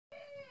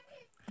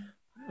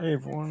Hey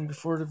everyone,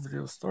 before the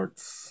video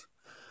starts,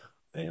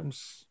 I am.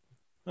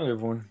 Hi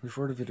everyone,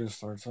 before the video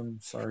starts, I'm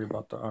sorry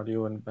about the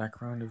audio and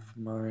background of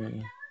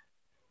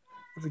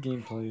the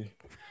gameplay.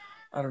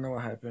 I don't know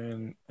what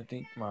happened. I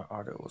think my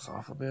audio was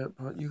off a bit,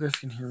 but you guys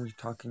can hear me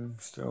talking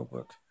still.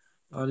 But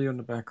the audio in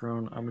the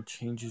background, I'm gonna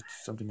change it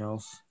to something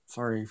else.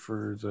 Sorry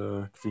for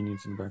the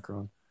convenience in the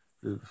background.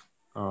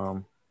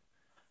 Um,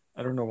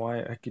 I don't know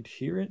why I could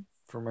hear it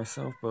for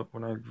myself, but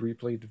when I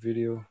replayed the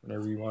video, when I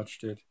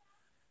rewatched it.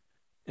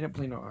 It didn't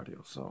play no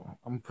audio, so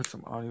I'm gonna put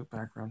some audio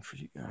background for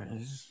you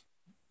guys.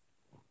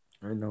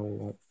 I know it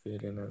won't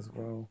fit in as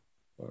well,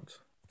 but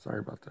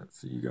sorry about that.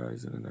 See you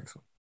guys in the next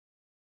one.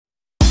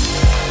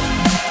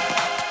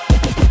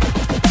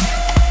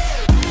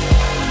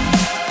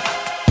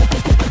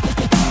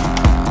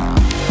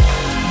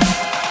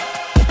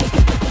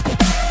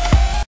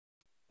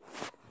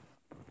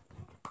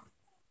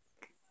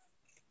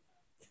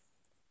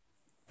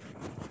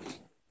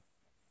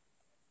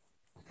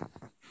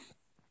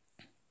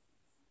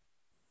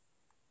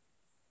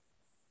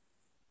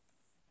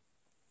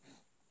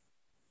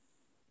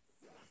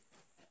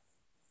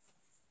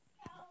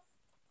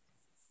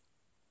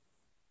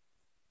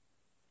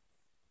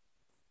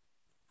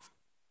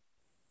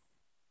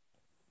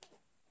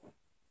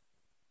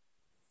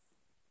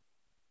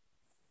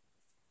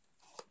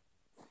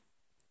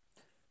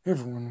 Hey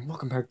everyone,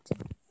 welcome back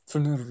to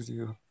another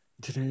video.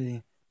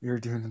 Today we are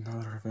doing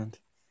another event.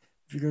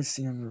 If you guys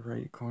see on the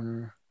right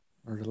corner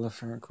or the left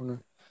hand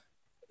corner,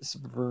 it's a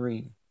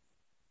brain.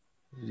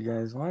 You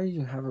guys, why do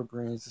you have a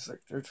brain? It's just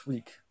like third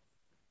week.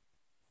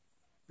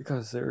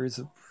 Because there is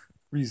a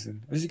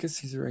reason. As you can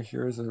see right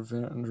here is an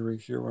event under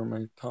right here where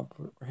my top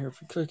right here, if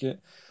you click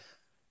it,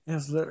 it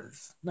has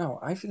letters. Now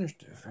I finished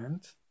the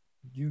event.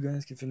 You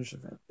guys can finish the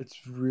event.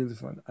 It's really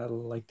fun. I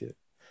liked it.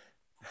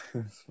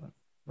 It's fun.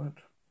 But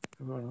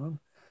going on.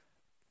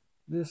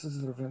 This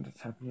is an event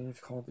that's happening. It's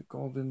called the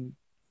Golden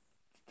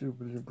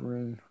Stupid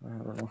Brain. I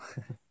don't know.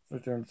 It's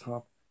right there on the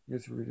top. You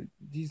guys read it.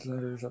 These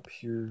letters up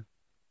here,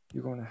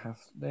 you're gonna have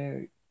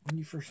they when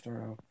you first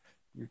start out,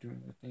 you're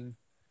doing the thing.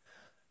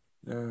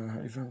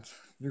 The event,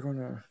 you're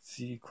gonna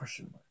see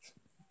question marks.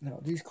 Now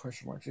these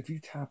question marks, if you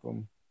tap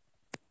them,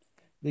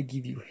 they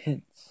give you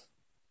hints.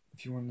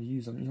 If you want to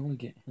use them, you only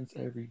get hints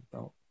every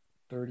about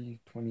 30-20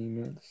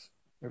 minutes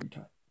every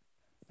time.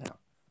 Now,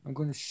 I'm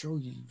going to show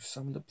you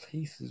some of the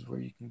places where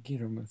you can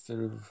get them instead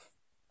of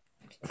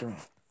looking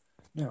around.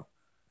 Now,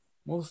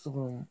 most of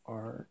them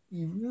are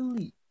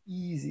really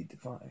easy to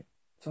find.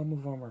 Some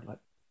of them are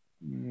like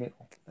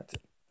middle. That's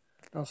it.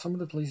 Now, some of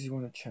the places you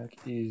want to check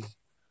is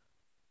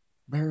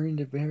in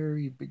the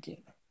very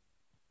beginning.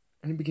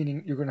 In the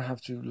beginning, you're going to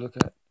have to look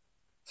at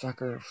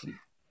soccer fleet.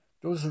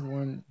 Those are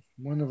one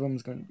of them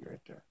is going to be right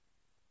there.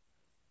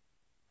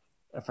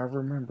 If I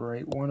remember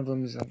right, one of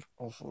them is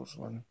also is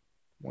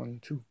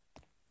 1-2,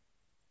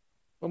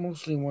 but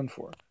mostly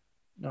 1-4.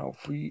 Now,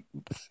 if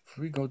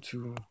we go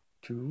to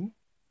 2-2,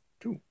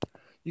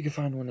 you can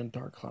find one in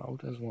Dark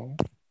Cloud as well.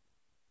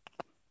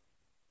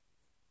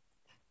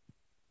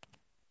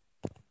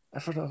 I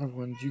forgot the other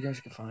ones you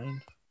guys can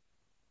find.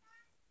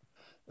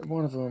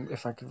 One of them,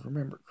 if I can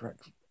remember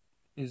correctly,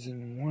 is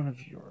in one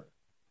of your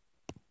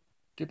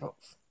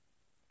depots.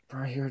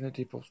 Right here in the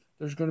depots,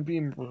 there's going to be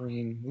a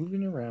marine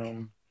moving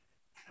around,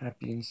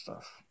 happy and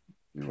stuff.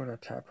 You're going to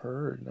tap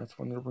her, and that's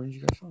one of the marines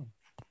you guys find.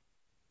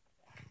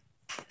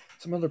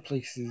 Some other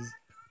places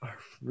are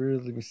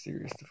really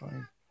mysterious to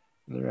find,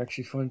 and they're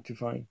actually fun to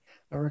find.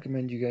 I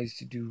recommend you guys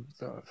to do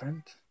the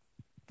event,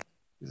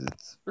 because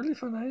it's really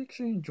fun. I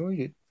actually enjoyed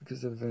it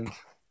because of the event.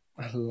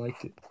 I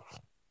liked it.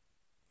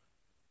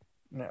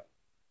 Now,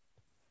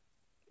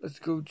 let's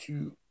go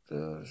to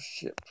the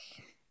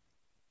ships.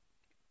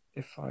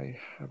 If I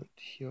have it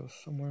here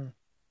somewhere.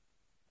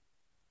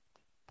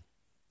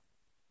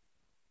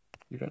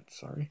 Event,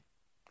 sorry.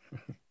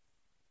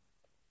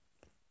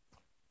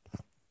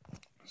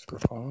 Scroll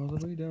all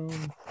the way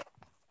down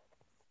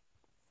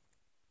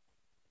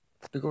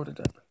to go to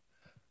that.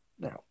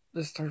 Now,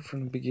 let's start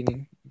from the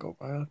beginning. Go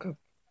buy a cup.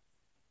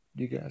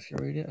 You guys can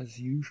read it as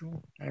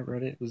usual. I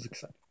read it, was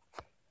excited.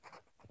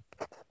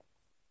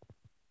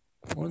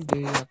 One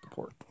day at the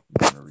port.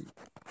 I'm gonna read.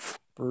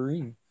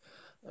 Marine.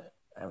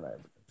 I'm not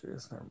even gonna do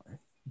this, never mind.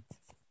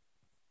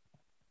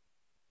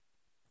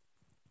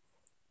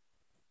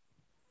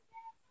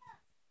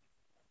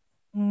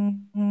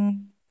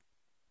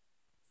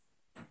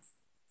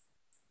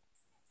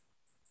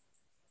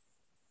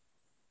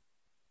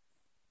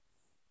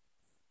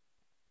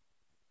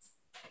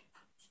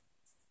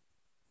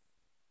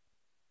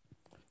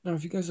 Now,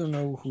 if you guys don't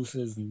know who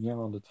says "yeah"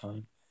 all the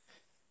time,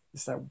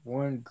 it's that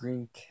one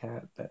green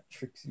cat that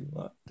tricks you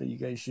up that you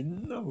guys should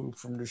know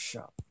from the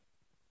shop.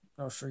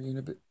 I'll show you in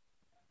a bit.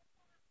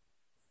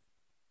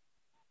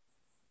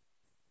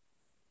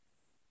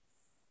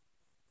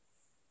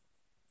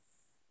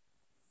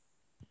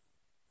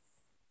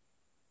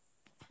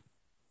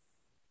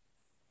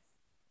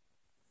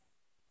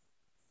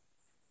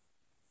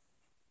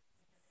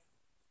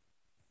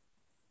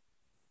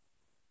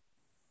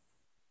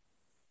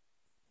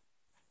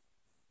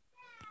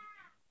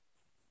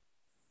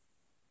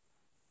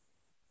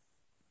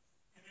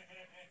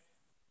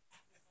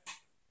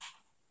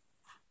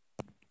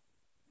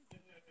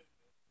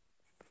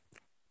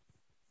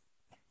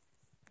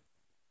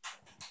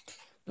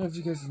 As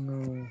you guys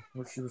know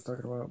what she was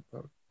talking about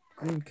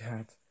green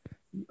cat,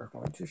 we are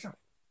going to shop.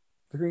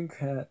 The green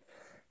cat,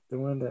 the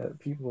one that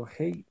people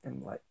hate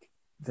and like.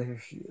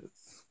 There she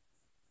is.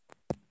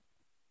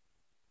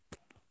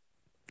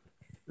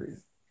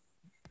 Crazy.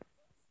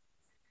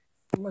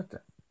 I like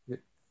that. Yeah.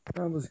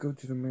 Now let's go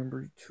to the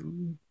memory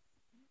 2.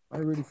 I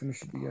already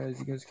finished it, you guys.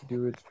 You guys can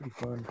do it. It's pretty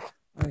fun.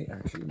 I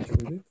actually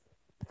enjoyed it.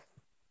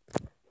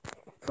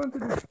 Fun to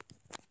do.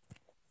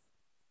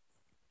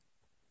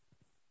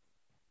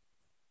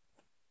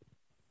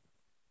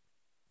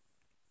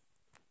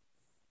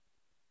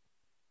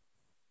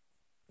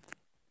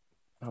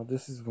 Now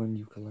this is when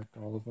you collect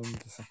all of them.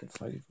 The second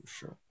slide will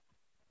show.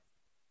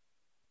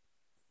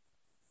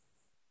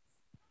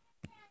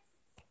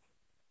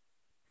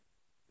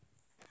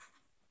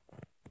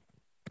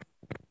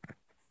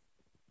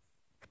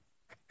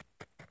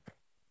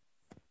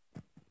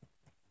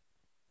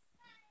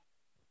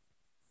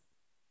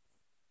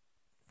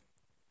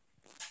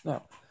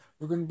 Now,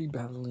 we're going to be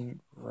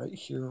battling right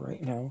here,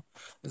 right now.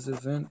 This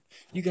event,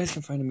 you guys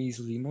can find them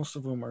easily. Most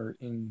of them are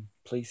in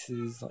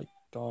places like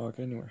dog,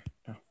 anywhere.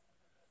 Now,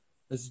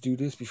 let's do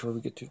this before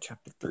we get to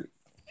chapter 3.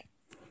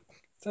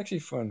 It's actually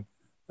fun.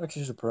 I'm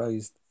actually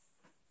surprised.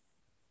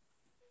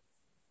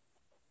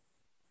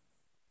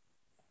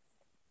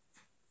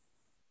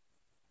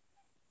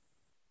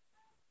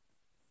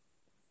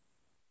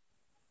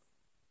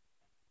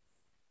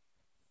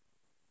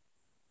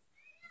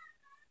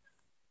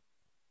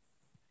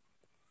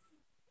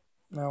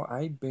 Now,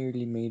 I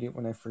barely made it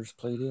when I first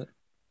played it.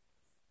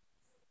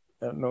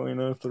 Not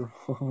knowing after,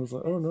 I was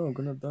like, oh no, I'm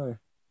gonna die.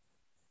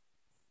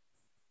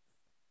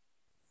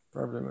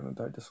 Probably gonna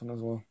die this one as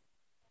well.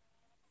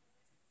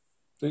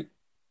 See?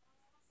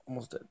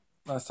 Almost dead.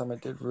 Last time I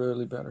did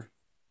really better.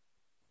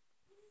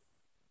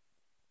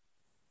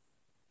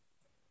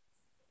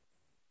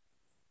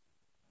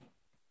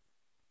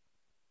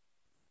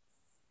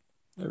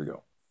 There we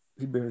go.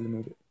 He barely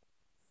made it.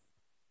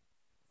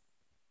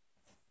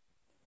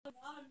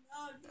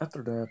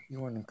 After that,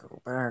 you want to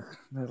go back.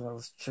 Then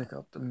let's check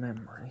out the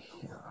memory.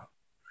 Yeah.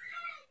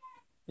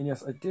 And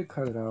yes, I did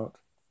cut it out.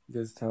 You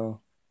guys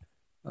tell.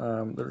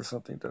 There was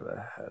something that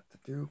I had to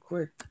do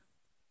quick.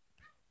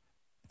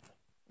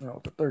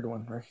 No, the third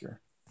one right here.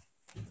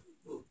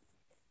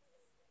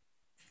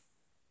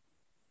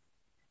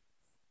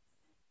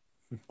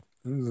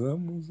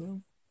 What's up?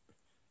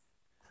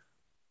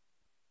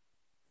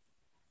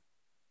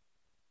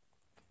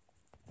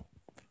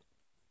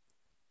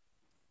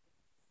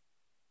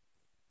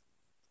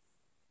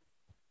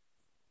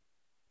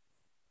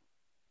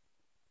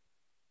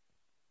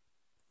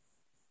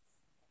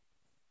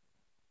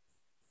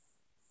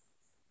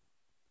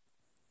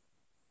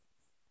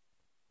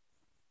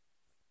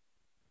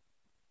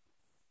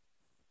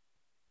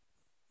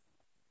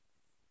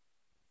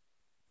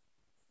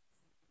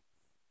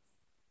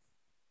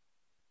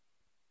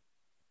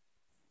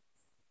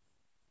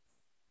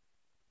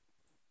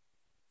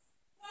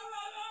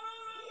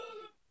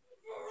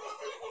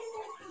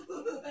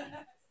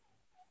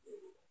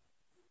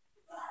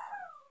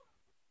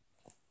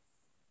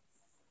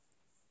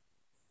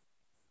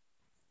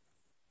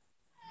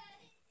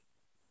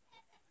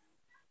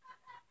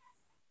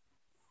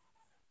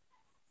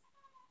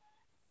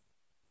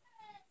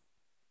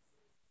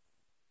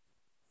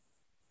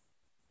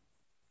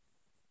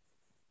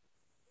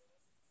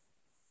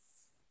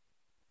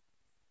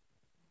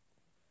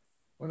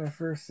 When I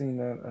first seen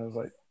that, I was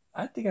like,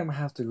 I think I'm gonna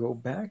have to go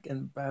back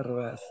and battle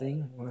that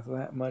thing with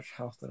that much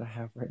health that I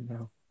have right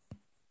now.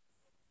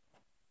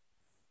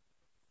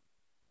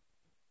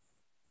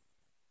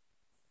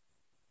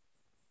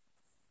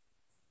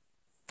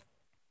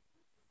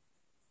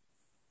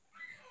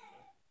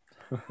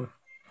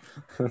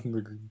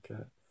 The green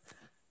cat.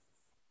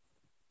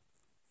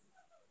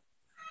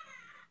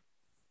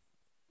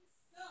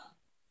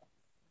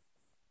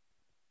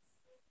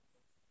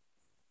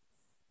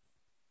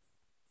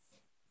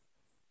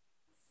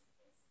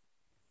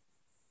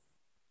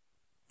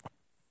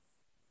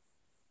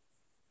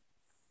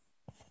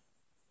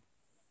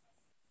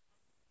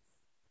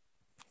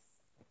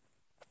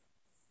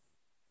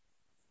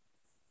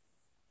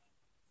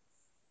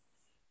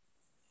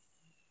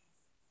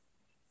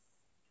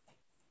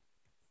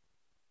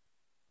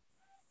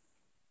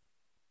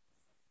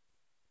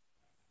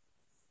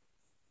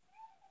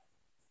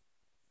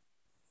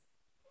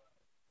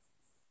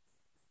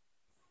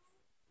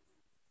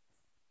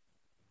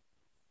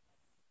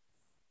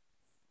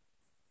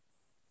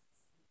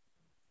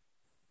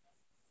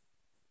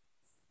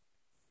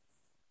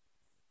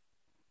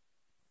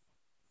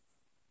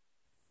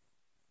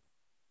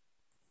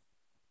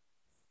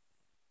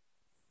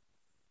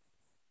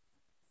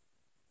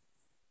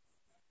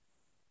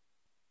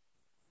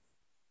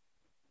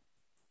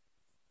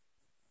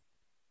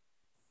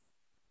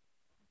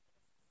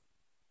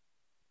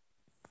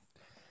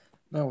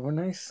 Now, when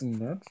I seen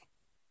that,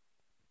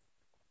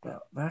 now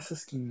that's the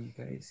skin you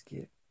guys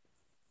get.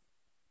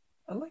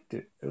 I liked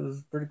it. It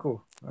was pretty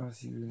cool.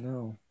 As you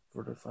know,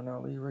 for the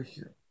finale right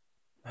here,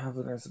 I have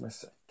it as my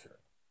sector.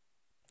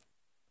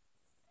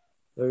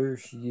 There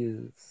she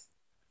is.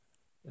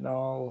 In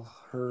all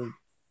her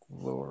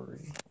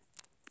glory.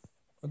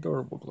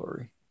 Adorable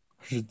glory,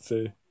 I should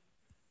say.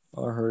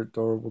 All her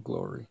adorable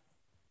glory.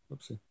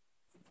 Oopsie.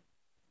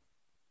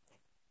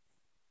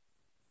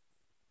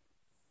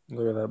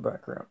 Look at that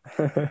background.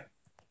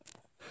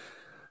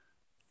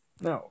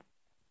 Now,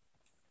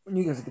 when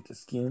you guys get the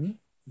skin,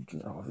 you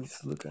can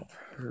obviously look at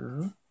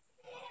her.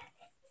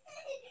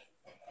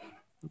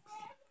 Oops.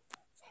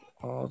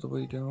 All the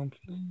way down,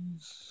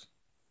 please.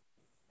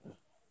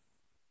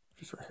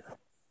 She's right here.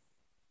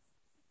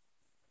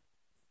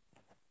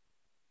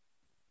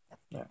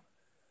 Now,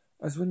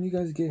 as when you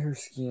guys get her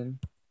skin,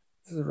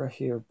 this is right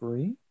here,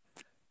 Brie.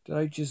 Did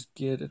I just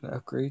get an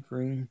upgrade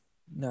ring?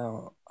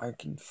 Now I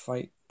can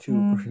fight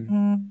 2 Brie.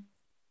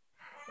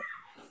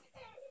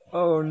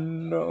 Oh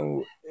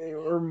no, it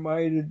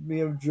reminded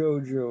me of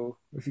JoJo.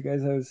 If you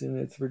guys haven't seen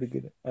it, it's pretty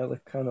good. I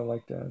kind of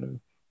like that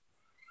anime.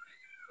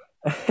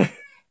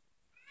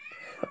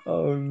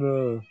 Oh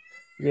no.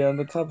 Yeah, on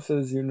the top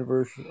says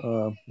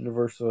Universal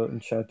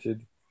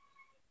Enchanted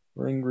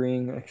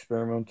Ring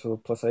Experimental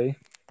plus A.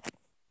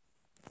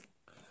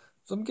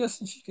 So I'm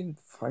guessing she can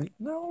fight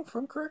now, if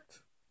I'm correct.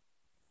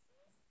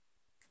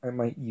 I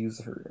might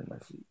use her in my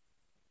fleet.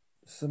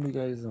 Some of you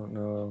guys don't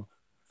know,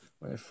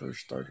 when I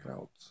first started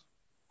out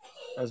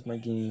as my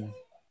game,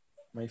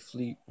 my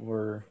fleet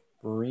were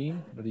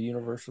Breen, the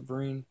Universal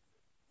Breen,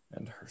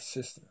 and her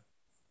sister.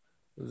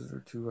 Those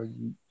are 2 I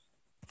used.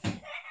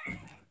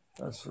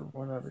 As for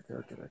one other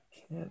character that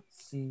I can't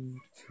seem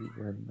to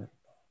remember.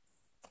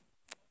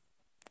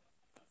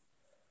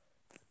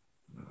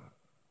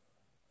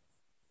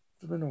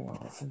 It's been a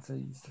while since I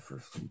used the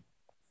first fleet.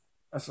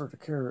 As for the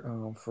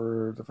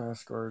for the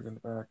fast guard in the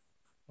back,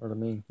 or the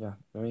main, the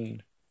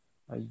main,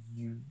 I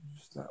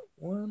used that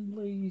one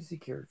lazy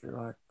character that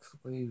likes to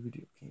play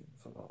video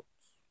games a lot.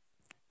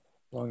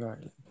 Long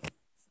Island.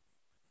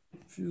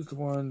 She was the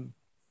one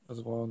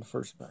as well in the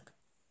first pack.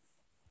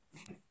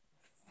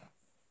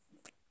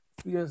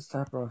 You guys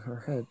tap on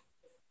her head.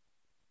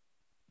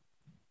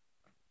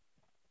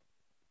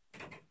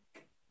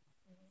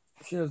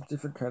 She has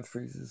different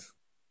catchphrases.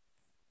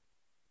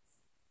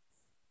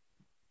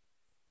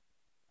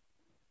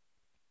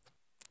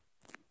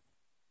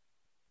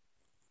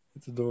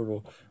 It's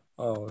adorable.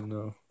 Oh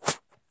no.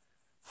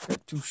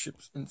 Got 2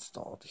 ships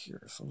installed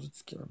here, so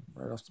let's get them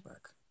right off the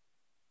back.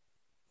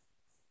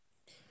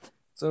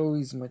 It's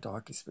always my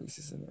docky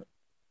spaces in it.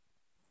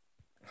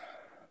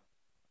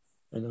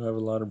 I know I have a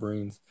lot of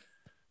brains.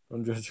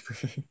 Don't judge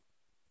me.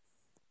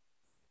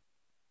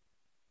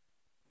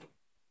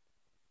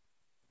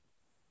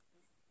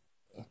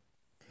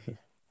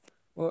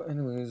 Well,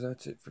 anyways,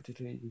 that's it for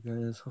today, you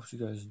guys. Hope you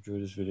guys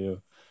enjoyed this video.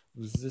 It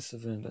was this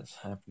event that's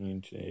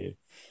happening today.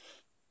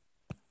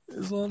 It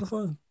was a lot of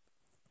fun.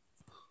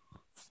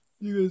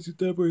 You guys can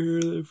tap right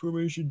here the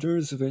information. During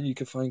this event, you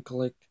can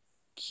collect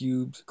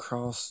cubes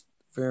across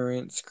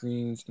variant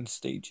screens and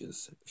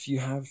stages. If you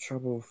have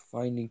trouble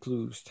finding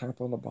clues,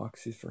 tap on the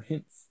boxes for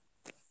hints.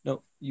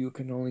 No, you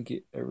can only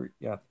get every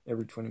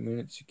 20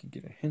 minutes you can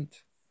get a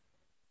hint.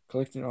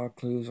 Collecting all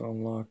clues will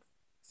unlock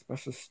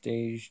special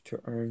stage to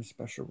earn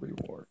special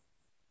reward.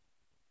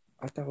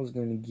 I thought I was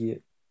going to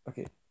get,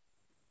 okay,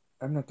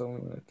 I'm not the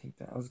only one that think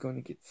that. I was going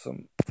to get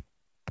some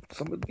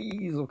of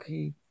these,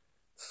 okay?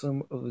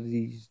 Some of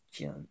these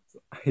gems.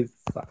 I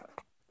thought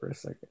for a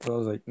second. I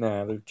was like,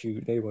 nah,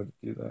 they wouldn't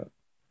do that.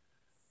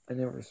 I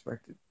never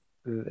expected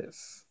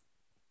this.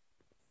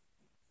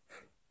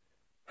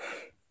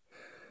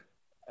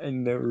 I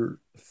never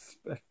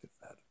expected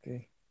that,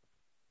 okay?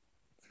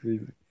 It's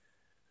crazy.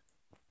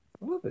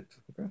 I love it,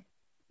 okay?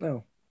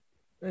 Now,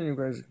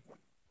 anyways,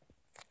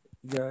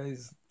 you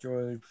guys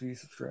enjoy,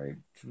 please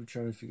subscribe to the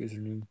channel if you guys are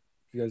new.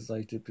 If you guys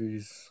liked it,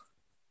 please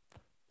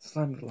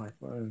slam the like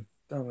button,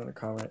 down in the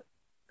comment.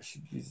 I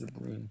should use the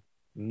brain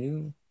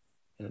new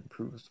and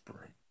improves the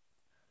brain.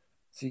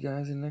 See you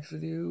guys in the next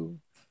video.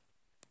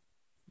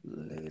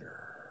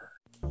 Later.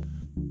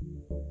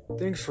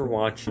 Thanks for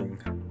watching.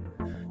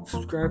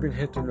 Subscribe and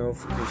hit the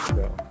notification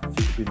bell so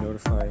you can be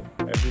notified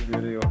every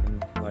video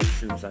and live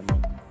streams I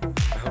make.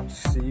 I hope to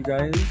see you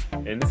guys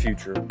in the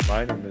future.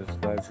 My name is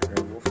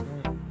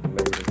Azur.